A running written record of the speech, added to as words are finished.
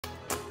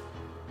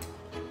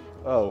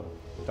Oh,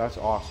 that's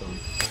awesome.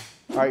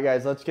 All right,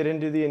 guys, let's get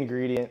into the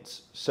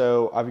ingredients.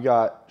 So I've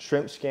got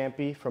shrimp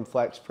scampi from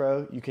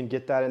FlexPro. You can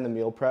get that in the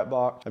meal prep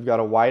box. I've got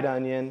a white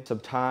onion, some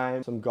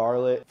thyme, some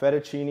garlic,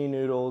 fettuccine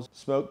noodles,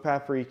 smoked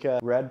paprika,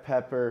 red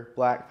pepper,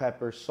 black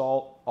pepper,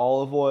 salt,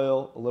 olive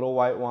oil, a little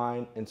white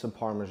wine, and some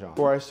Parmesan.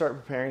 Before I start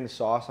preparing the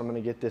sauce, I'm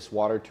gonna get this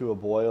water to a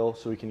boil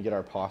so we can get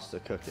our pasta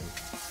cooking.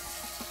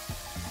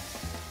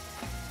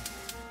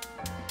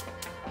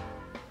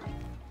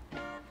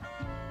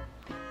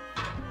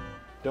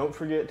 Don't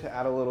forget to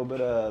add a little bit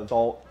of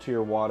salt to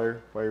your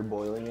water while you're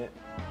boiling it.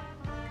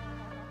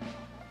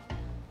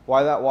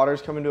 While that water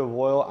is coming to a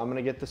boil, I'm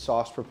gonna get the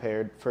sauce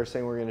prepared. First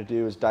thing we're gonna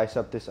do is dice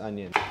up this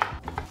onion.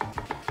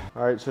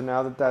 All right, so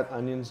now that that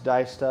onion's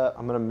diced up,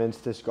 I'm gonna mince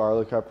this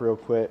garlic up real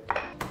quick.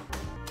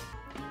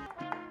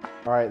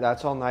 All right,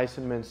 that's all nice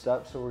and minced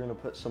up, so we're gonna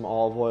put some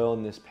olive oil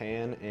in this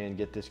pan and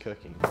get this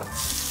cooking.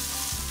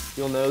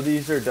 You'll know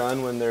these are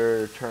done when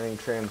they're turning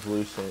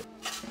translucent.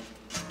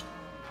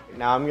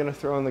 Now I'm gonna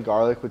throw in the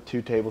garlic with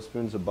 2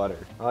 tablespoons of butter.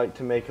 I like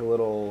to make a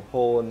little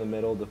hole in the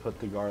middle to put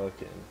the garlic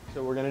in.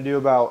 So we're gonna do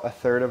about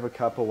 1/3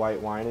 cup of white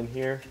wine in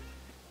here,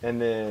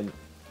 and then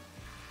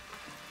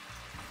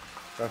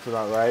that's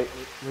about right.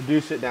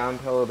 Reduce it down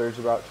until there's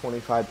about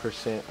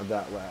 25% of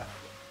that left.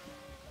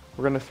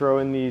 We're gonna throw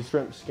in these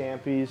shrimp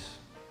scampis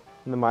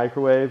in the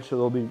microwave so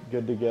they'll be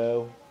good to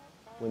go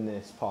when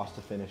this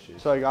pasta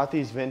finishes. So I got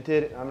these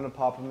vented. I'm gonna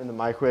pop them in the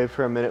microwave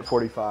for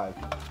 1:45.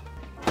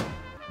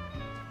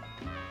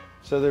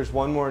 So there's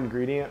one more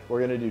ingredient.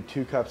 We're gonna do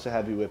 2 cups of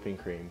heavy whipping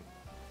cream.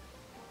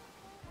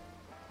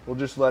 We'll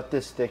just let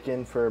this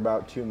thicken for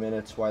about 2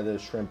 minutes while the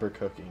shrimp are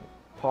cooking.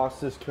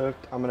 Pasta's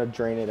cooked, I'm gonna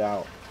drain it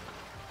out.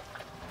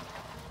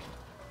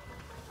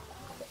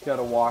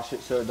 Gotta wash it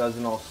so it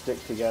doesn't all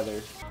stick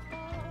together.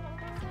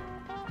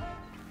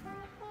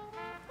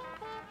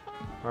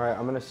 All right,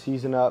 I'm gonna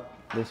season up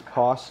this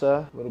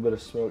pasta. A little bit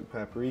of smoked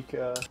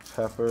paprika,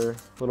 pepper,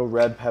 little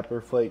red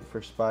pepper flake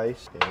for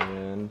spice,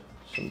 and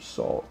some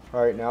salt.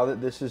 All right, now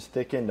that this is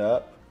thickened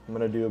up, I'm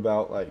gonna do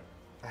about like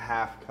a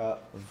 1/2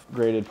 cup of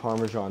grated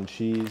Parmesan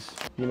cheese.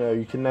 You know,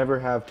 you can never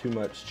have too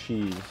much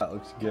cheese. That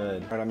looks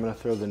good. All right, I'm gonna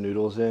throw the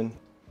noodles in.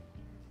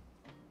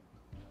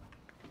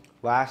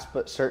 Last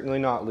but certainly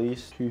not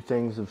least, 2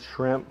 things of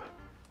shrimp,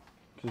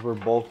 because we're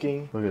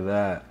bulking. Look at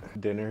that.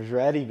 Dinner's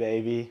ready,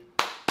 baby.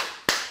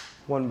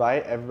 1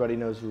 bite, everybody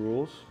knows the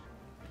rules.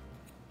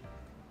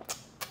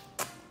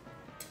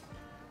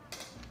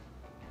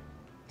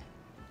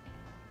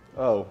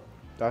 Oh,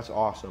 that's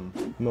awesome.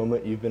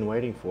 Moment you've been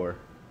waiting for.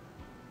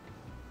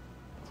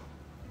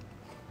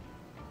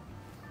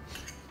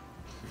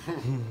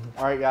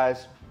 All right,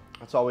 guys,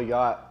 that's all we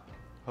got.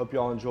 Hope you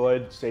all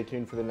enjoyed. Stay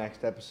tuned for the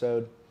next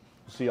episode.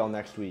 We'll see y'all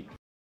next week.